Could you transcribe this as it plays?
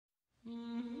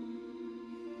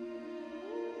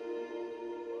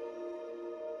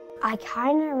I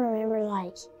kind of remember,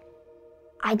 like,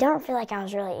 I don't feel like I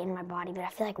was really in my body, but I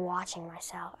feel like watching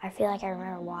myself. I feel like I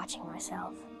remember watching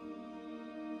myself.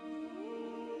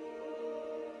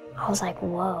 I was like,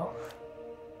 whoa.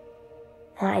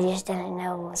 And I just didn't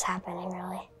know what was happening,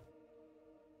 really.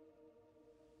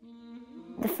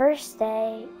 The first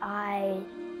day,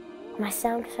 my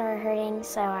stomach started hurting,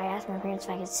 so I asked my parents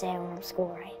if I could stay home from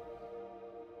school, right?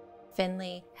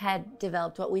 Finley had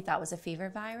developed what we thought was a fever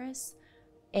virus,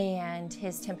 and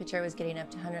his temperature was getting up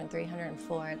to 103,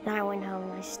 104. And I went home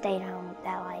and I stayed home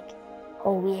that like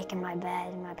whole week in my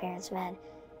bed, in my parents' bed.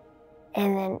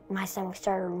 And then my stomach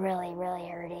started really, really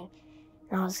hurting.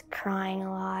 And I was crying a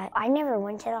lot. I never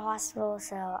went to the hospital,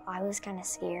 so I was kind of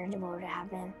scared of what would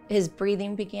happen. His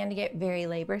breathing began to get very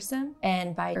laborsome,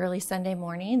 and by early Sunday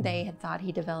morning, they had thought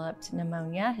he developed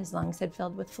pneumonia. His lungs had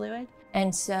filled with fluid.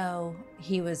 And so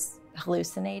he was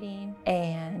hallucinating,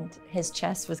 and his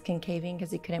chest was concaving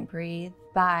because he couldn't breathe.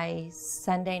 By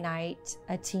Sunday night,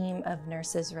 a team of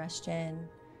nurses rushed in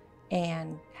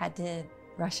and had to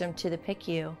rush him to the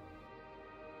PICU.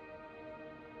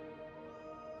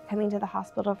 Coming to the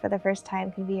hospital for the first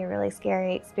time can be a really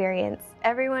scary experience.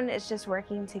 Everyone is just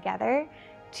working together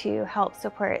to help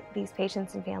support these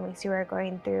patients and families who are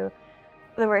going through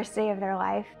the worst day of their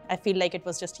life. I feel like it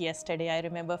was just yesterday. I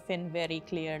remember Finn very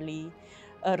clearly,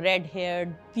 a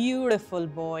red-haired, beautiful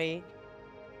boy.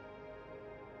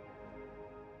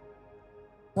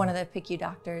 One of the PICU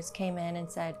doctors came in and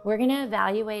said, we're gonna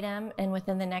evaluate him, and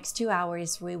within the next 2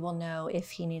 hours, we will know if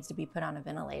he needs to be put on a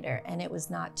ventilator. And it was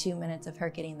not 2 minutes of her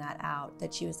getting that out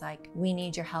that she was like, we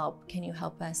need your help. Can you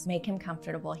help us make him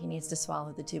comfortable? He needs to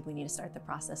swallow the tube. We need to start the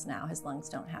process now. His lungs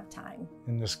don't have time.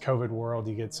 In this COVID world,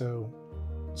 you get so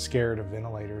scared of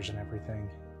ventilators and everything.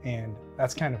 And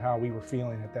that's kind of how we were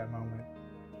feeling at that moment.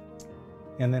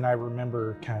 And then I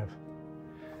remember kind of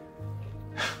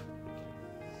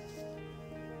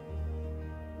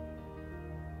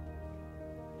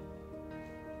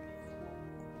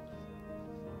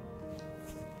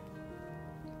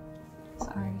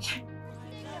Sorry.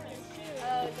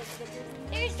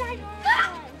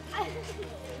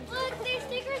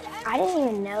 I didn't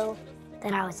even know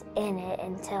that I was in it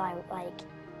until I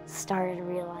started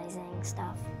realizing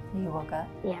stuff. You woke up?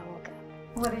 Yeah, I woke up.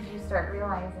 What did you start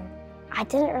realizing? I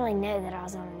didn't really know that I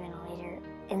was on a ventilator,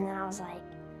 and then I was like,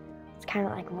 it's kind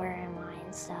of like, where am I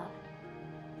and stuff.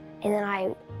 And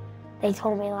then they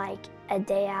told me like a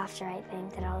day after, I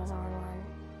think, that I was on one.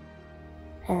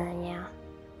 And then, yeah.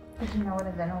 Did you know what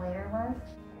a ventilator was?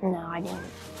 No, I didn't.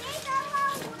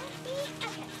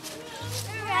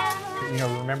 you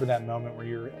know, remember that moment where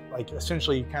you're like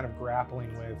essentially kind of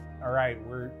grappling with, all right,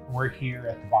 we're here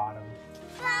at the bottom.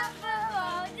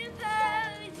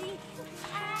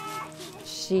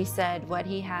 She said what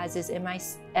he has is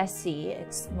MISC,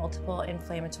 it's multiple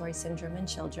inflammatory syndrome in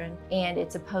children, and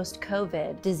it's a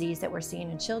post-COVID disease that we're seeing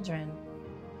in children.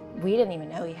 We didn't even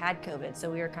know he had COVID,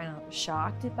 so we were kind of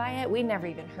shocked by it. We never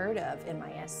even heard of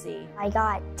MISC. I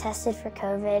got tested for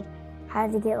COVID,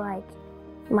 had to get like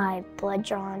my blood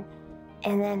drawn,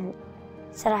 and then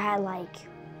said I had like,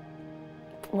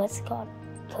 what's it called?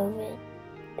 COVID?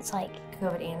 It's like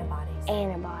COVID antibodies.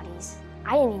 Antibodies.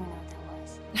 I didn't even know what that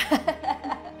was.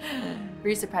 Were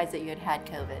you surprised that you had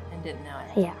COVID and didn't know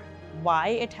it? Yeah. Why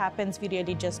it happens, we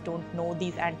really just don't know.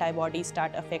 These antibodies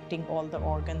start affecting all the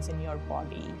organs in your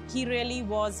body. He really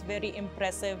was very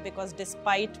impressive because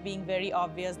despite being very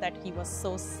obvious that he was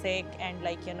so sick and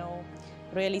like, you know,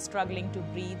 really struggling to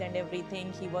breathe and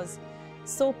everything, he was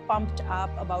so pumped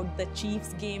up about the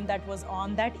Chiefs game that was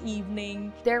on that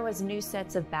evening. There was new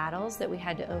sets of battles that we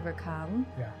had to overcome,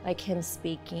 Yeah. like him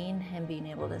speaking, him being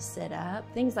able to sit up,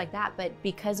 things like that. But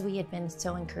because we had been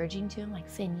so encouraging to him, like,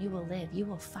 Finn, you will live, you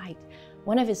will fight.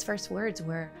 One of his first words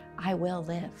were, I will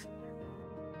live.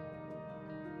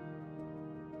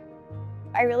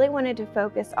 I really wanted to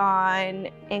focus on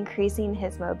increasing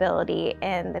his mobility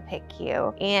in the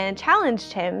PICU and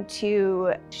challenged him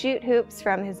to shoot hoops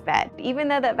from his bed. Even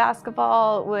though that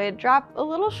basketball would drop a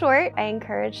little short, I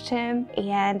encouraged him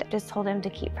and just told him to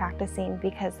keep practicing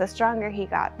because the stronger he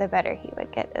got, the better he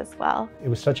would get as well. It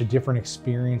was such a different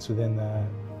experience within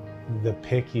the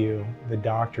PICU. The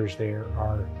doctors there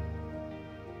are,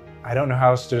 I don't know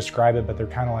how else to describe it, but they're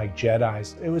kind of like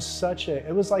Jedis. It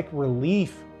was like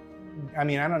relief. I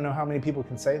mean, I don't know how many people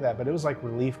can say that, but it was like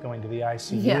relief going to the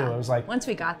ICU. Yeah. It was like, once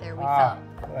we got there, we felt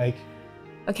like,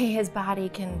 okay, his body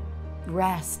can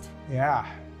rest. yeah.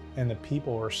 And the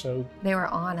people were so, They were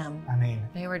on him. I mean,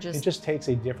 They were it just just takes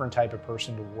a different type of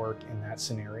person to work in that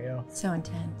scenario. so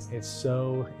intense. It's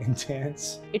so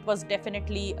intense. It was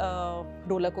definitely a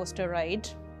roller coaster ride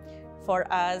for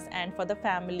us and for the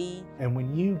family. And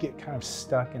when you get kind of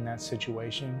stuck in that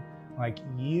situation, like,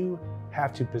 you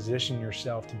have to position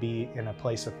yourself to be in a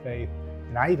place of faith.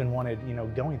 And I even wanted,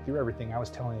 going through everything, I was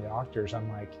telling the doctors, I'm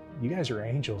like, you guys are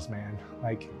angels, man.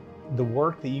 Like, the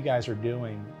work that you guys are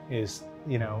doing is,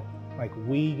 like,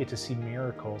 we get to see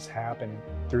miracles happen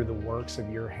through the works of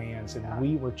your hands. And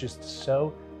we were just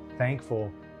so thankful.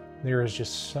 There is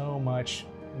just so much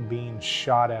being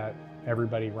shot at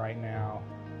everybody right now.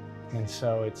 And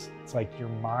so it's like your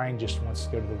mind just wants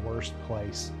to go to the worst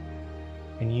place.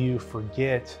 And you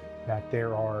forget that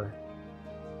there are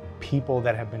people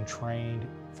that have been trained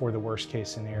for the worst case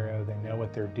scenario. They know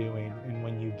what they're doing. And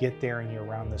when you get there and you're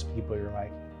around those people, you're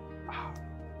like,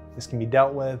 this can be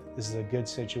dealt with. This is a good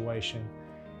situation.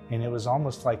 And it was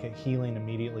almost like a healing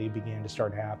immediately began to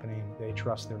start happening. They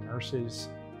trust their nurses.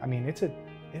 I mean,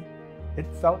 it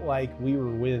felt like we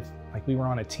were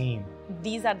on a team.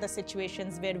 These are the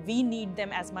situations where we need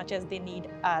them as much as they need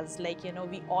us. Like,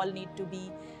 we all need to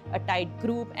be a tight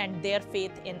group, and their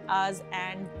faith in us,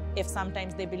 and if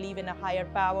sometimes they believe in a higher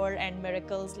power and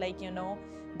miracles, like,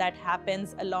 that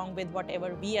happens along with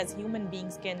whatever we as human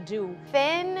beings can do.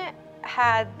 Finn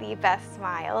had the best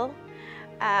smile.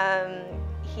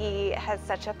 He has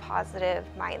such a positive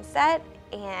mindset,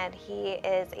 and he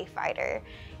is a fighter.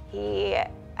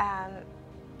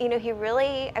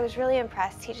 I was really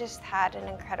impressed. He just had an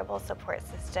incredible support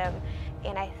system,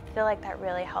 and I feel like that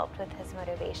really helped with his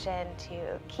motivation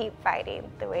to keep fighting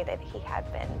the way that he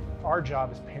had been. Our job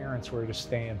as parents were to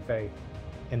stay in faith,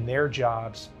 and their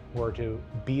jobs were to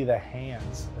be the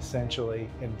hands, essentially,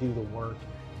 and do the work.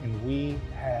 And we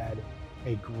had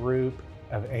a group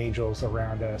of angels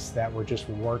around us that were just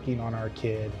working on our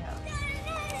kid.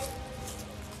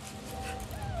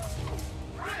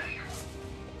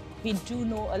 We do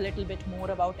know a little bit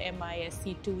more about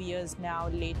MISC 2 years now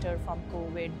later from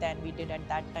COVID than we did at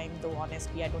that time, though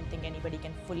honestly I don't think anybody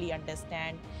can fully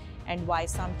understand and why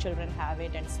some children have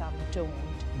it and some don't.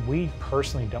 We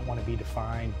personally don't want to be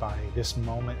defined by this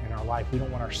moment in our life. We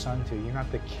don't want our son to. You're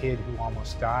not the kid who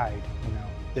almost died.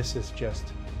 This is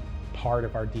just part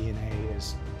of our DNA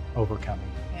is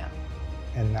overcoming. Yeah.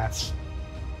 And that's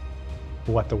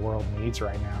what the world needs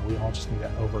right now. We all just need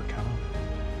to overcome.